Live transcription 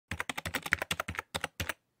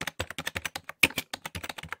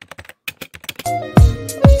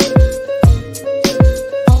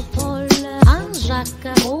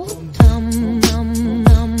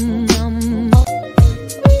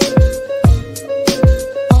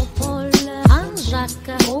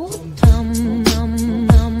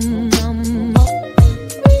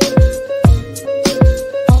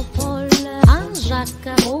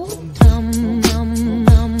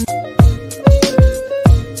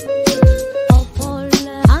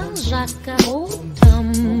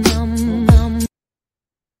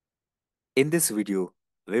In this video,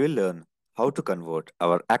 we will learn how to convert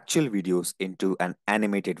our actual videos into an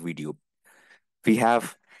animated video. We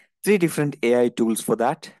have three different AI tools for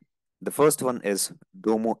that. The first one is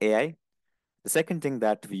Domo AI. The second thing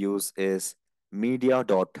that we use is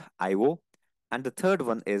media.io. And the third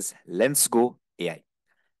one is Lensgo AI.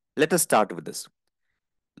 Let us start with this.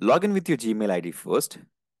 Log in with your Gmail ID first.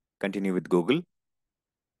 Continue with Google.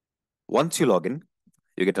 Once you log in,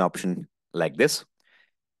 you get an option like this.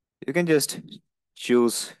 You can just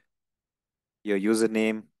choose your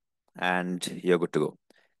username and you're good to go.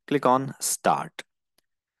 Click on Start.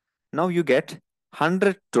 Now you get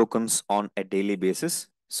 100 tokens on a daily basis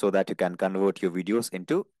so that you can convert your videos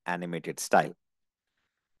into animated style.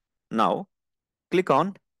 Now click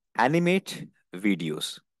on Animate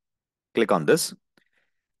Videos. Click on this.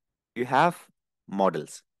 You have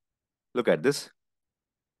models. Look at this.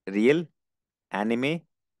 Real, anime,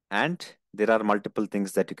 and there are multiple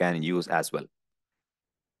things that you can use as well.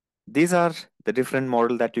 These are the different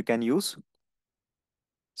model that you can use.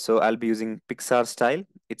 So I'll be using Pixar style.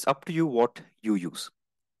 It's up to you what you use.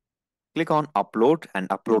 Click on upload and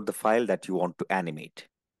upload the file that you want to animate.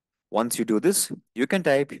 Once you do this, you can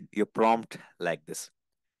type your prompt like this.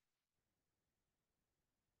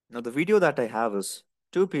 Now the video that I have is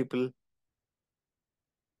two people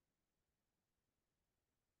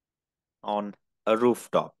on a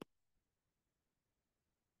rooftop.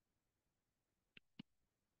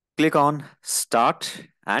 Click on start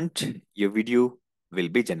and your video will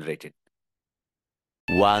be generated.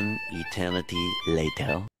 One eternity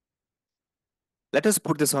later. Let us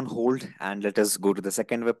put this on hold and let us go to the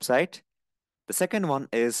second website. The second one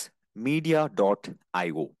is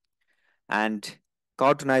media.io. And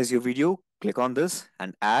cartoonize your video. Click on this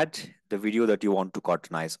and add the video that you want to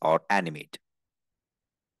cartoonize or animate.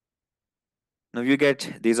 Now you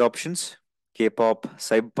get these options: K-pop,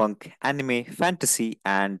 cyberpunk, anime, fantasy,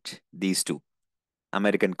 and these two,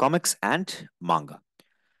 American comics and manga.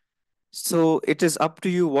 So it is up to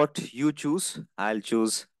you what you choose. I'll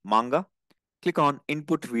choose manga. Click on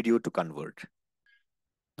input video to convert.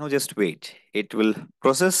 Now just wait. It will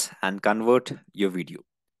process and convert your video.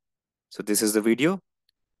 So this is the video.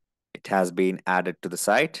 It has been added to the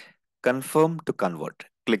site. Confirm to convert.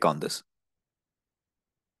 Click on this.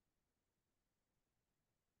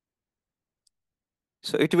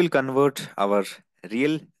 So it will convert our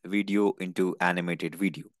real video into animated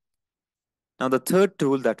video. Now the third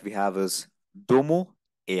tool that we have is Domo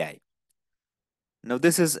AI. Now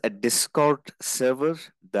this is a Discord server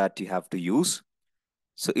that you have to use.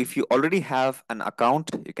 So if you already have an account,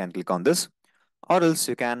 you can click on this, or else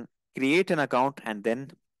you can create an account and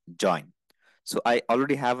then join. So I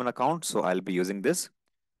already have an account, so I'll be using this.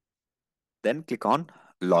 Then click on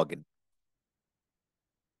login.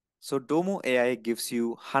 So Domo AI gives you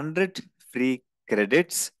 100 free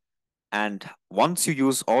credits, and once you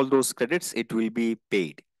use all those credits, it will be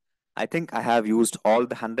paid. I think I have used all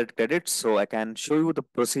the 100 credits, so I can show you the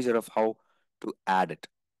procedure of how to add it.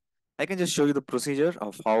 I can just show you the procedure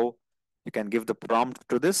of how you can give the prompt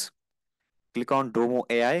to this. Click on Domo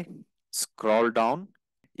AI, scroll down,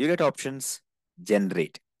 you get options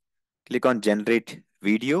generate. Click on generate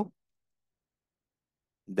video.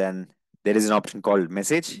 Then there is an option called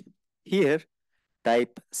message. Here,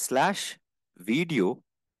 type /video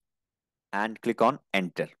and click on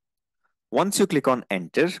enter. Once you click on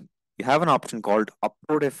enter, you have an option called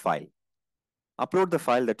upload a file. Upload the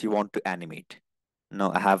file that you want to animate.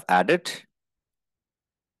 Now I have added.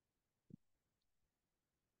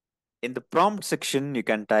 In the prompt section, you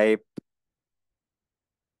can type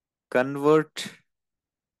convert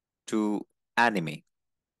to anime.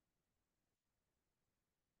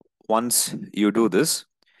 Once you do this,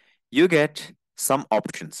 you get some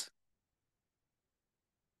options.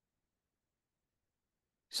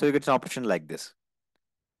 So you get an option like this.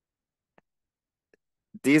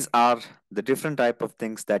 These are the different type of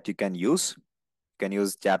things that you can use. You can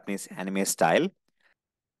use Japanese anime style.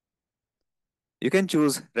 You can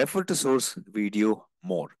choose refer to source video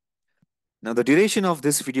more. Now the duration of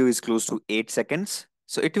this video is close to 8 seconds.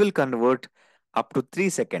 So it will convert up to 3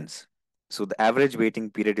 seconds. So the average waiting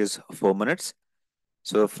period is 4 minutes.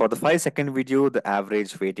 So for the 5-second video, the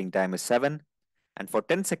average waiting time is 7. And for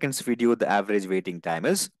 10 seconds video, the average waiting time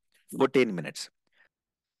is 14 minutes.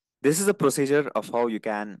 This is a procedure of how you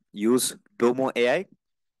can use Domo AI.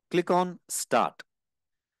 Click on start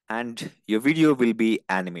and your video will be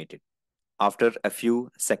animated after a few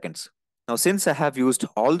seconds. Now, since I have used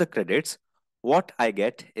all the credits, what I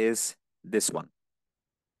get is this one.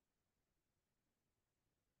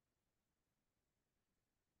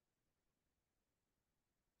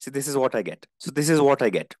 See, this is what I get. So this is what I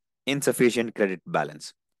get. insufficient credit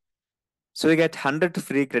balance. So you get 100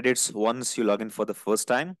 free credits once you log in for the first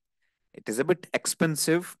time. It is a bit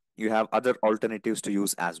expensive. You have other alternatives to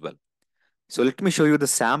use as well. So let me show you the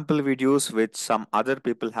sample videos which some other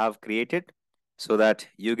people have created so that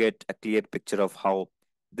you get a clear picture of how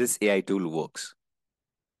this AI tool works.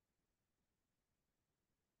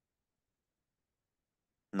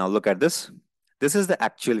 Now look at this. This is the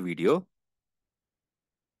actual video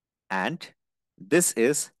and this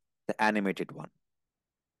is the animated one.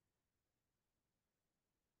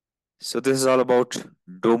 So this is all about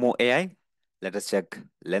Domo AI. Let us check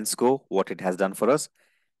Lensgo, what it has done for us.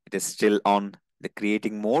 It is still on the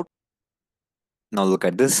creating mode. Now look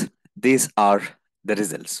at this. These are the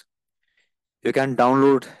results. You can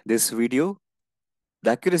download this video.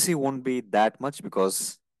 The accuracy won't be that much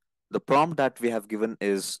because the prompt that we have given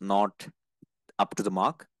is not up to the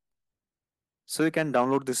mark. So you can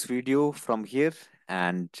download this video from here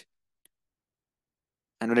and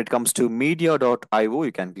when it comes to media.io,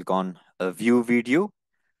 you can click on a view video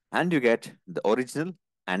and you get the original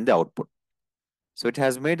and the output. So it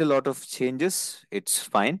has made a lot of changes. It's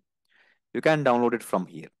fine. You can download it from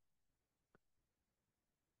here.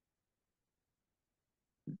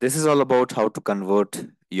 This is all about how to convert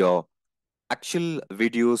your actual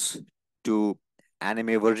videos to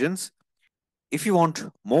anime versions. If you want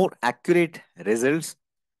more accurate results,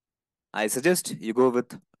 I suggest you go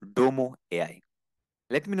with Domo AI.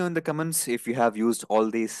 Let me know in the comments if you have used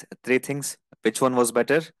all these three things, which one was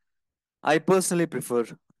better. I personally prefer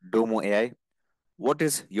Domo AI. What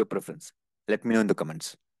is your preference? Let me know in the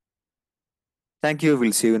comments. Thank you.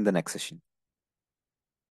 We'll see you in the next session.